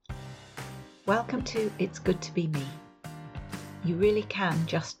Welcome to It's Good to Be Me. You really can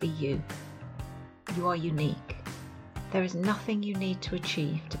just be you. You are unique. There is nothing you need to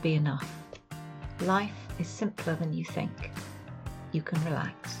achieve to be enough. Life is simpler than you think. You can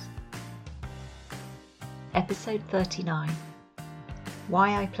relax. Episode 39.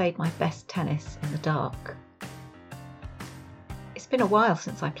 Why I played my best tennis in the dark. It's been a while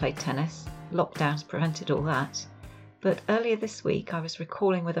since I played tennis. Lockdowns prevented all that. But earlier this week I was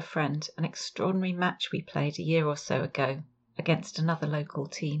recalling with a friend an extraordinary match we played a year or so ago against another local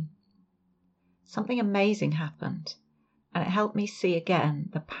team. Something amazing happened, and it helped me see again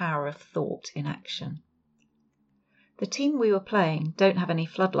the power of thought in action. The team we were playing don't have any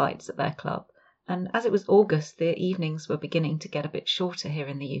floodlights at their club, and as it was August, the evenings were beginning to get a bit shorter here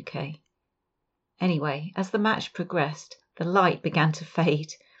in the UK. Anyway, as the match progressed, the light began to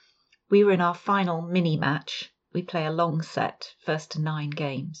fade. We were in our final mini-match. We play a long set, first to 9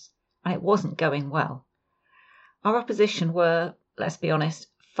 games, and it wasn't going well. Our opposition were, let's be honest,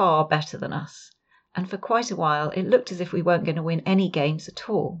 far better than us, and for quite a while it looked as if we weren't going to win any games at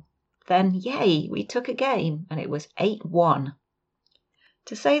all. Then, yay, we took a game, and it was 8-1.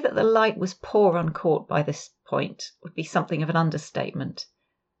 To say that the light was poor on court by this point would be something of an understatement.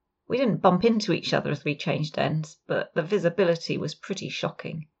 We didn't bump into each other as we changed ends, but the visibility was pretty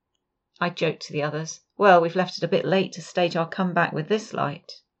shocking. I joked to the others, well, we've left it a bit late to stage our comeback with this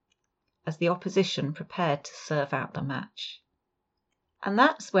light, as the opposition prepared to serve out the match. And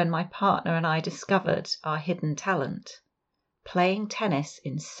that's when my partner and I discovered our hidden talent, playing tennis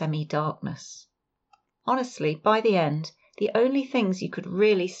in semi-darkness. Honestly, by the end, the only things you could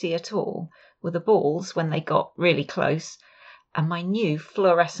really see at all were the balls when they got really close, and my new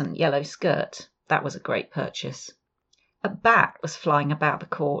fluorescent yellow skirt. That was a great purchase. A bat was flying about the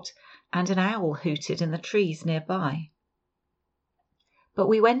court, and an owl hooted in the trees nearby. But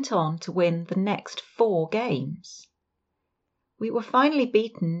we went on to win the next 4 games. We were finally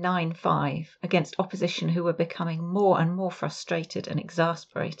beaten 9-5 against opposition who were becoming more and more frustrated and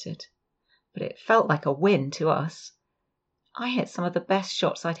exasperated. But it felt like a win to us. I hit some of the best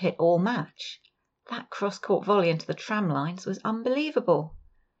shots I'd hit all match. That cross-court volley into the tram lines was unbelievable,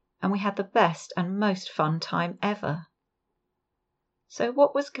 and we had the best and most fun time ever. So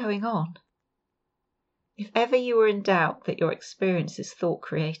what was going on? If ever you were in doubt that your experience is thought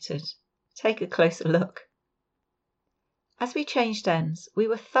created, take a closer look. As we changed ends, we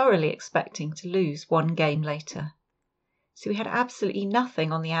were thoroughly expecting to lose 1 game later, so we had absolutely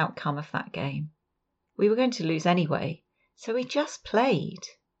nothing on the outcome of that game. We were going to lose anyway, so we just played.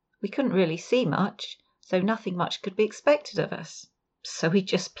 We couldn't really see much, so nothing much could be expected of us, so we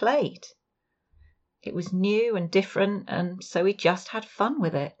just played. It was new and different, and so we just had fun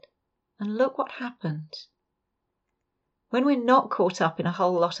with it. And look what happened. When we're not caught up in a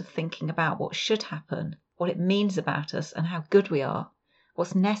whole lot of thinking about what should happen, what it means about us and how good we are,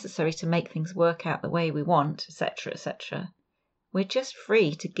 what's necessary to make things work out the way we want, etc., we're just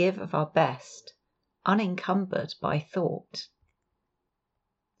free to give of our best, unencumbered by thought.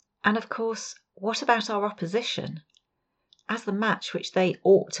 And of course, what about our opposition? As the match which they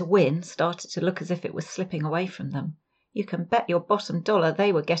ought to win started to look as if it was slipping away from them, you can bet your bottom dollar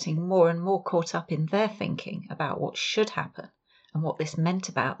they were getting more and more caught up in their thinking about what should happen and what this meant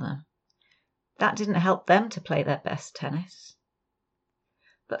about them. That didn't help them to play their best tennis.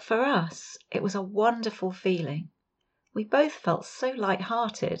 But for us, it was a wonderful feeling. We both felt so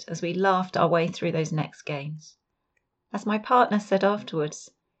light-hearted as we laughed our way through those next games. As my partner said afterwards,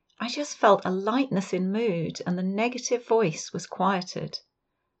 I just felt a lightness in mood and the negative voice was quieted.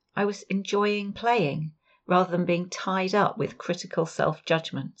 I was enjoying playing rather than being tied up with critical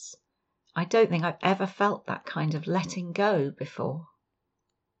self-judgments. I don't think I've ever felt that kind of letting go before.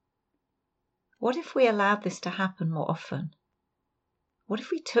 What if we allowed this to happen more often? What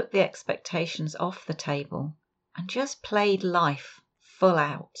if we took the expectations off the table and just played life full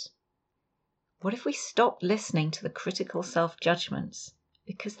out? What if we stopped listening to the critical self-judgments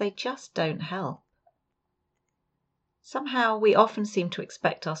because they just don't help? Somehow we often seem to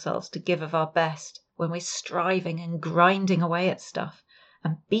expect ourselves to give of our best when we're striving and grinding away at stuff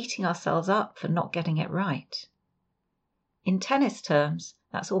and beating ourselves up for not getting it right. In tennis terms,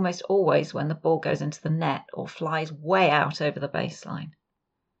 that's almost always when the ball goes into the net or flies way out over the baseline.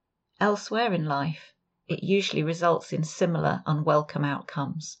 Elsewhere in life, it usually results in similar unwelcome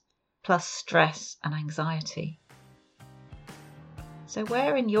outcomes, plus stress and anxiety. So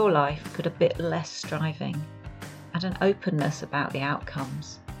where in your life could a bit less striving and an openness about the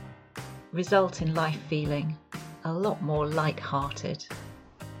outcomes result in life feeling a lot more light-hearted?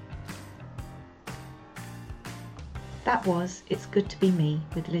 That was It's Good to Be Me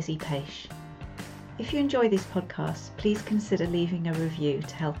with Lizzie Paish. If you enjoy these podcasts, please consider leaving a review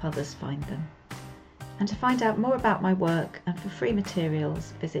to help others find them. And to find out more about my work and for free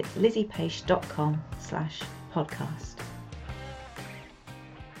materials, visit lizziepaish.com/podcast.